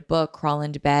shower, read a book, crawl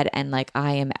into bed. And like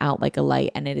I am out like a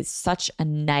light. And it is such a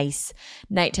nice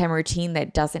nighttime routine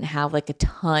that doesn't have like a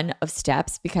ton of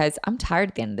steps because I'm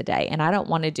tired at the end of the day and I don't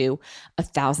want to do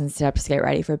 1,000 sit up to get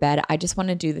ready for bed. I just want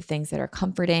to do the things that are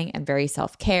comforting and very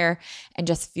self-care and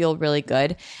just feel really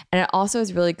good. And it also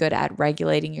is really good at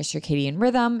regulating your circadian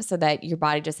rhythm so that your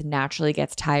body just naturally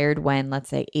gets tired when, let's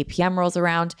say, 8 p.m. rolls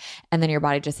around, and then your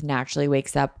body just naturally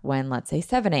wakes up when, let's say,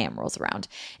 7 a.m. rolls around.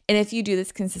 And if you do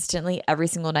this consistently every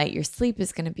single night, your sleep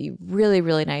is going to be really,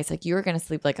 really nice. Like you're going to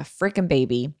sleep like a freaking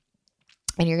baby.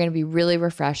 And you're going to be really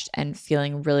refreshed and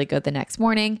feeling really good the next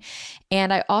morning.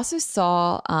 And I also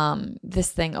saw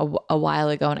this thing a while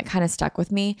ago, and it kind of stuck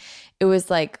with me. It was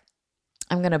like,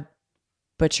 I'm going to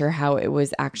butcher how it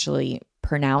was actually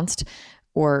pronounced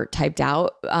or typed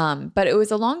out. But it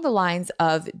was along the lines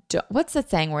of, what's that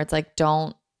saying where it's like,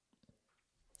 don't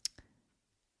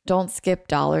skip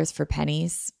dollars for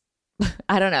pennies.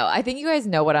 I don't know. I think you guys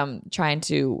know what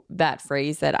that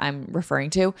phrase that I'm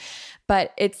referring to,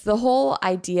 but it's the whole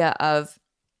idea of,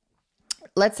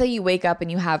 let's say you wake up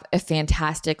and you have a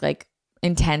fantastic, like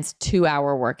intense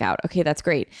 2-hour workout. Okay, that's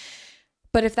great.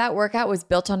 But if that workout was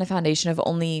built on a foundation of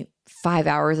only 5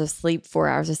 hours of sleep, 4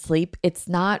 hours of sleep, it's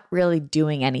not really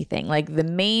doing anything. Like the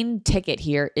main ticket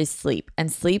here is sleep, and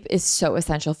sleep is so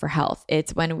essential for health.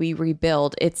 It's when we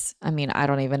rebuild. I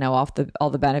don't even know all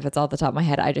the benefits off the top of my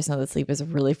head. I just know that sleep is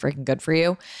really freaking good for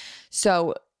you.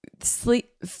 So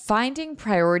finding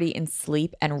priority in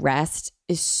sleep and rest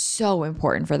is so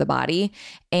important for the body.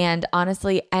 And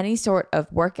honestly, any sort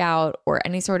of workout or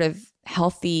any sort of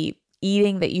healthy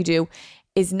eating that you do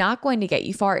is not going to get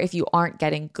you far if you aren't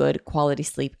getting good quality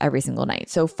sleep every single night.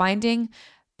 So finding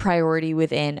priority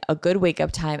within a good wake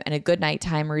up time and a good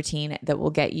nighttime routine that will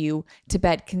get you to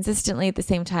bed consistently at the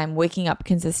same time, waking up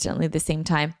consistently at the same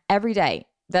time every day.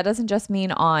 That doesn't just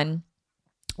mean on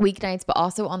weeknights, but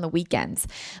also on the weekends.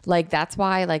 Like that's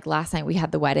why like last night we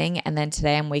had the wedding, and then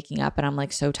today I'm waking up and I'm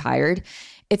like so tired.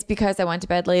 It's because I went to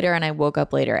bed later and I woke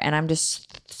up later, and I'm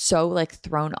just so like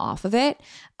thrown off of it.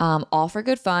 All for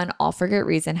good fun, all for good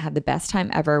reason. Had the best time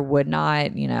ever. Would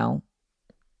not,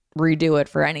 redo it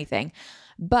for anything.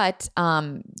 But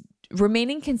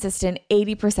remaining consistent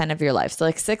 80% of your life. So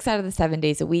like 6 out of the 7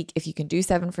 days a week. If you can do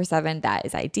 7 for 7, that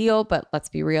is ideal. But let's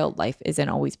be real, life isn't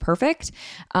always perfect.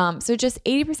 So just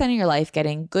 80% of your life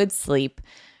getting good sleep,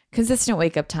 consistent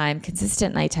wake up time,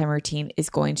 consistent nighttime routine is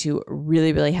going to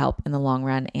really, really help in the long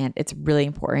run. And it's really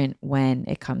important when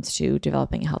it comes to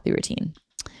developing a healthy routine.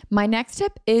 My next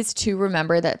tip is to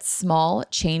remember that small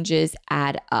changes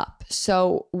add up.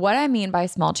 So what I mean by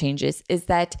small changes is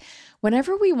that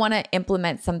whenever we want to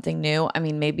implement something new,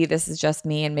 maybe this is just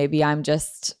me and maybe I'm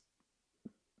just,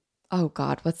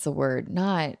 what's the word?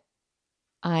 It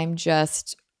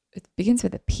begins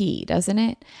with a P, doesn't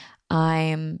it?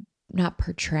 I'm not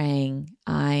portraying.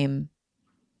 Why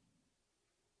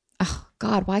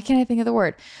can't I think of the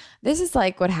word? This is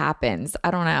like what happens.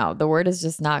 I don't know. The word is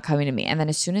just not coming to me. And then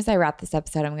as soon as I wrap this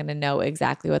episode, I'm going to know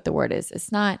exactly what the word is.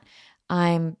 It's not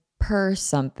I'm per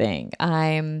something.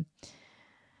 I'm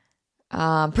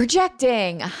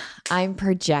projecting. I'm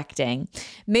projecting.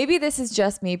 Maybe this is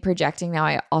just me projecting. Now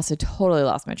I also totally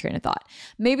lost my train of thought.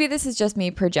 Maybe this is just me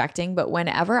projecting, but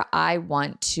whenever I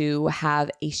want to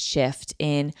have a shift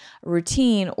in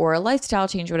routine or a lifestyle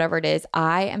change, whatever it is,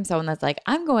 I am someone that's like,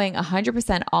 I'm going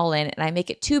 100% all in, and I make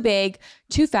it too big,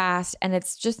 too fast, and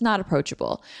it's just not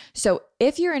approachable. So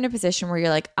if you're in a position where you're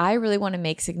like, I really want to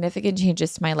make significant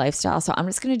changes to my lifestyle, so I'm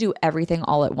just going to do everything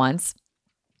all at once,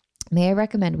 may I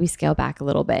recommend we scale back a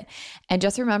little bit and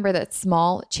just remember that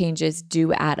small changes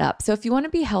do add up. So if you want to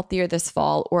be healthier this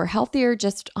fall, or healthier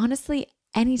just honestly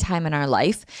any time in our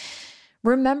life,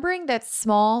 remembering that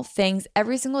small things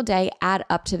every single day add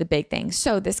up to the big things.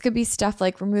 So this could be stuff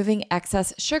like removing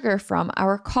excess sugar from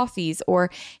our coffees, or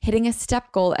hitting a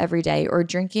step goal every day, or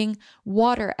drinking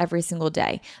water every single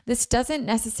day. This doesn't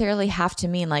necessarily have to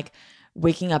mean like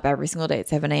waking up every single day at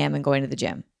 7 a.m. and going to the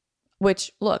gym,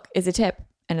 which, look, is a tip.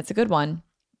 And it's a good one.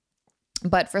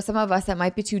 But for some of us, that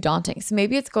might be too daunting. So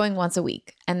maybe it's going once a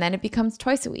week, and then it becomes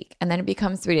twice a week, and then it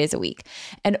becomes 3 days a week.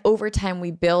 And over time,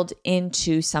 we build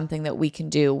into something that we can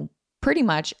do pretty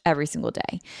much every single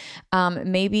day.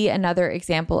 Maybe another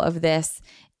example of this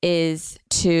is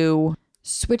to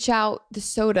switch out the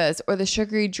sodas or the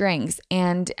sugary drinks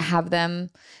and have them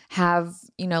have,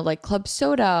 like club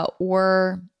soda,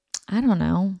 or I don't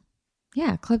know.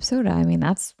 Yeah, club soda.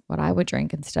 That's what I would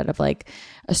drink instead of like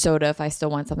a soda if I still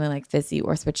want something like fizzy,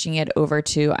 or switching it over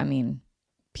to,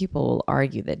 people will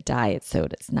argue that diet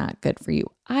soda is not good for you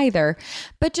either,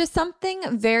 but just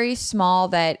something very small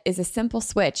that is a simple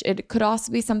switch. It could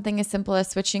also be something as simple as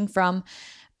switching from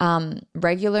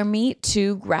regular meat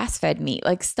to grass-fed meat,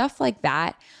 like stuff like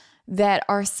that. that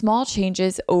are small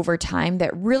changes over time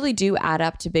that really do add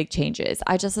up to big changes.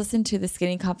 I just listened to the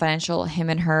Skinny Confidential, him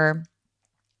and her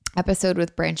episode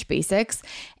with Branch Basics,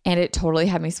 and it totally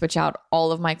had me switch out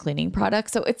all of my cleaning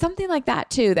products. So it's something like that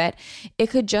too, that it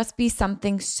could just be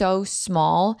something so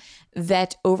small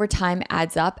that over time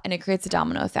adds up, and it creates a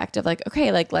domino effect of like,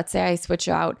 okay, like let's say I switch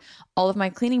out all of my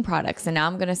cleaning products, and now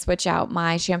I'm going to switch out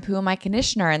my shampoo and my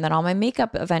conditioner, and then all my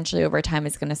makeup eventually over time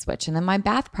is going to switch, and then my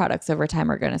bath products over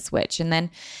time are going to switch, and then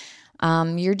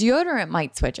your deodorant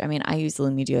might switch. I mean, I use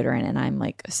Lumi deodorant and I'm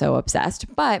like so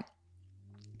obsessed, but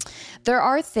there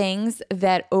are things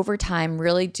that over time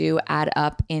really do add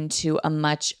up into a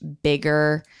much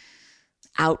bigger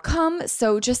outcome.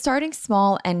 So just starting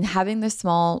small and having the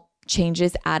small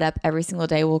changes add up every single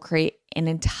day will create an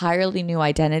entirely new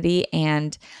identity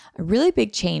and a really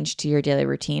big change to your daily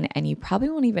routine, and you probably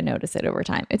won't even notice it over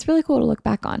time. It's really cool to look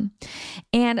back on.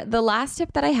 And the last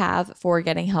tip that I have for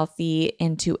getting healthy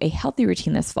into a healthy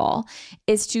routine this fall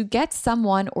is to get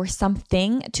someone or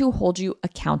something to hold you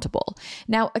accountable.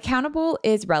 Now, accountable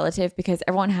is relative because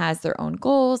everyone has their own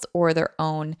goals or their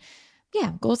own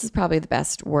goals is probably the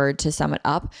best word to sum it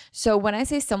up. So when I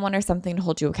say someone or something to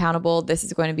hold you accountable, this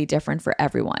is going to be different for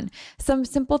everyone. Some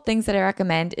simple things that I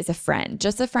recommend is a friend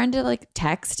to like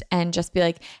text and just be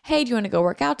like, hey, do you want to go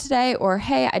work out today? Or,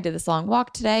 hey, I did this long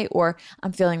walk today, or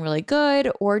I'm feeling really good,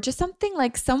 or just something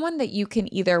like someone that you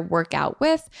can either work out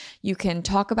with, you can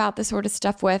talk about this sort of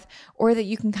stuff with, or that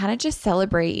you can kind of just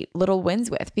celebrate little wins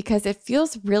with, because it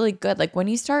feels really good. Like when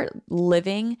you start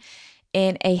living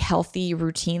in a healthy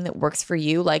routine that works for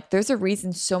you. Like there's a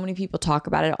reason so many people talk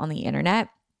about it on the internet,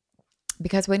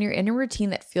 because when you're in a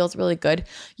routine that feels really good,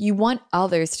 you want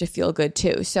others to feel good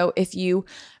too. So if you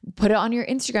put it on your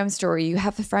Instagram story, you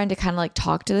have a friend to kind of like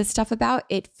talk to this stuff about,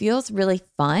 it feels really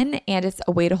fun and it's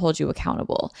a way to hold you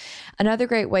accountable. Another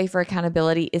great way for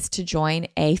accountability is to join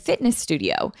a fitness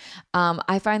studio.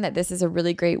 I find that this is a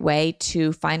really great way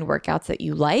to find workouts that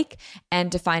you like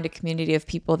and to find a community of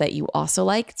people that you also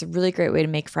like. It's a really great way to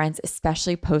make friends,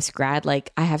 especially post-grad.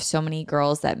 Like I have so many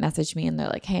girls that message me and they're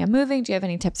like, hey, I'm moving. Do you have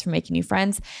any tips for making new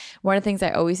friends? One of the things I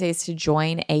always say is to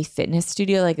join a fitness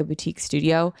studio, like a boutique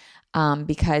studio,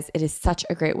 because it is such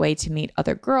a great way to meet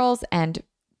other girls and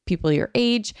people your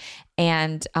age,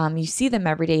 and you see them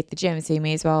every day at the gym, so you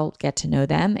may as well get to know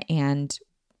them, and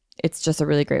it's just a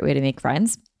really great way to make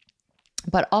friends.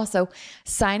 But also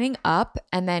signing up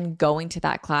and then going to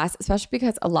that class, especially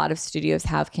because a lot of studios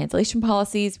have cancellation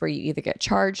policies where you either get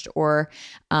charged or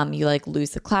you like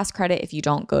lose the class credit if you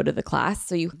don't go to the class.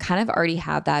 So you kind of already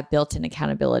have that built-in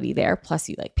accountability there. Plus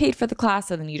you like paid for the class,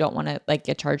 so then you don't want to like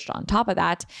get charged on top of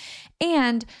that.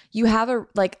 And you have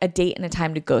a date and a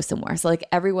time to go somewhere. So like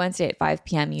every Wednesday at 5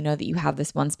 p.m., you know that you have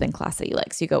this one spin class that you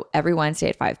like. So you go every Wednesday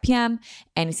at 5 p.m.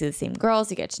 and you see the same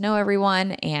girls, you get to know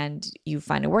everyone, and you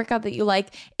find a workout that you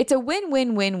like. It's a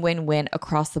win-win-win-win-win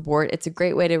across the board. It's a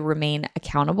great way to remain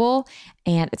accountable,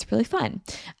 and it's really fun.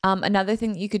 Another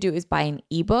thing that you could do is buy an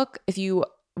ebook. If you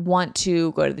want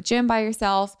to go to the gym by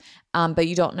yourself, but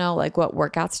you don't know like what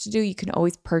workouts to do, you can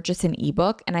always purchase an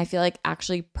ebook. And I feel like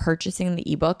actually purchasing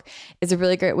the ebook is a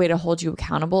really great way to hold you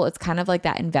accountable. It's kind of like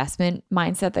that investment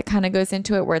mindset that kind of goes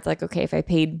into it, where it's like, okay, if I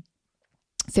paid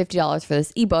 $50 for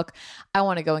this ebook, I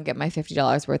want to go and get my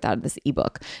 $50 worth out of this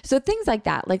ebook. So things like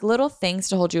that, like little things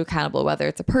to hold you accountable, whether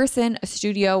it's a person, a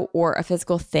studio, or a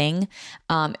physical thing.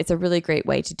 It's a really great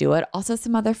way to do it. Also,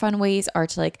 some other fun ways are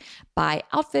to like buy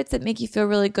outfits that make you feel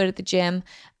really good at the gym.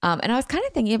 And I was kind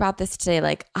of thinking about this today.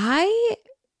 Like I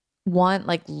want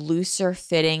like looser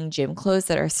fitting gym clothes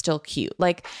that are still cute.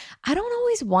 Like I don't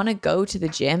always want to go to the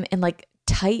gym in like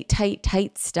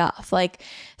tight stuff. Like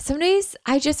some days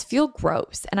I just feel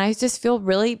gross and I just feel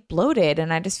really bloated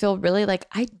and I just feel really like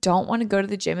I don't want to go to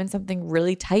the gym in something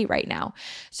really tight right now.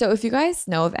 So if you guys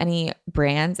know of any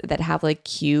brands that have like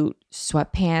cute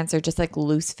sweatpants or just like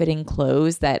loose fitting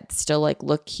clothes that still like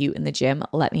look cute in the gym,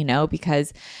 let me know,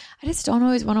 because I just don't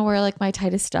always want to wear like my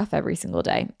tightest stuff every single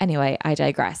day. Anyway, I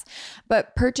digress.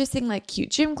 But purchasing like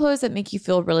cute gym clothes that make you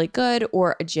feel really good,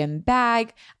 or a gym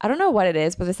bag. I don't know what it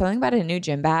is, but there's something about a new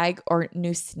gym bag or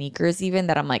new sneakers even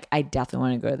that I'm like, I definitely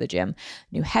want to go to the gym.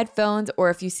 New headphones,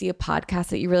 or if you see a podcast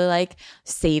that you really like,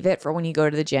 save it for when you go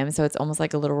to the gym. So it's almost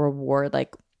like a little reward,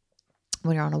 like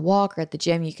when you're on a walk or at the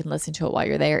gym, you can listen to it while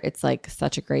you're there. It's like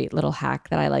such a great little hack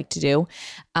that I like to do.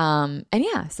 And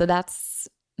yeah, so that's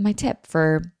my tip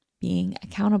for being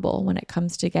accountable when it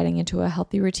comes to getting into a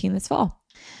healthy routine this fall.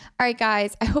 All right,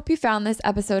 guys, I hope you found this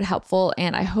episode helpful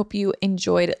and I hope you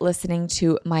enjoyed listening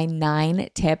to my 9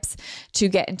 tips to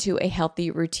get into a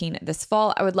healthy routine this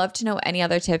fall. I would love to know any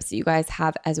other tips that you guys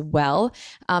have as well.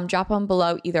 Drop them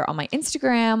below either on my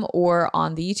Instagram or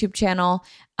on the YouTube channel.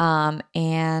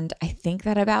 And I think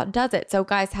that about does it. So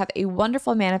guys, have a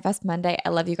wonderful Manifest Monday. I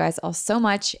love you guys all so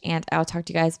much and I'll talk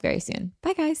to you guys very soon.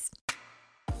 Bye guys.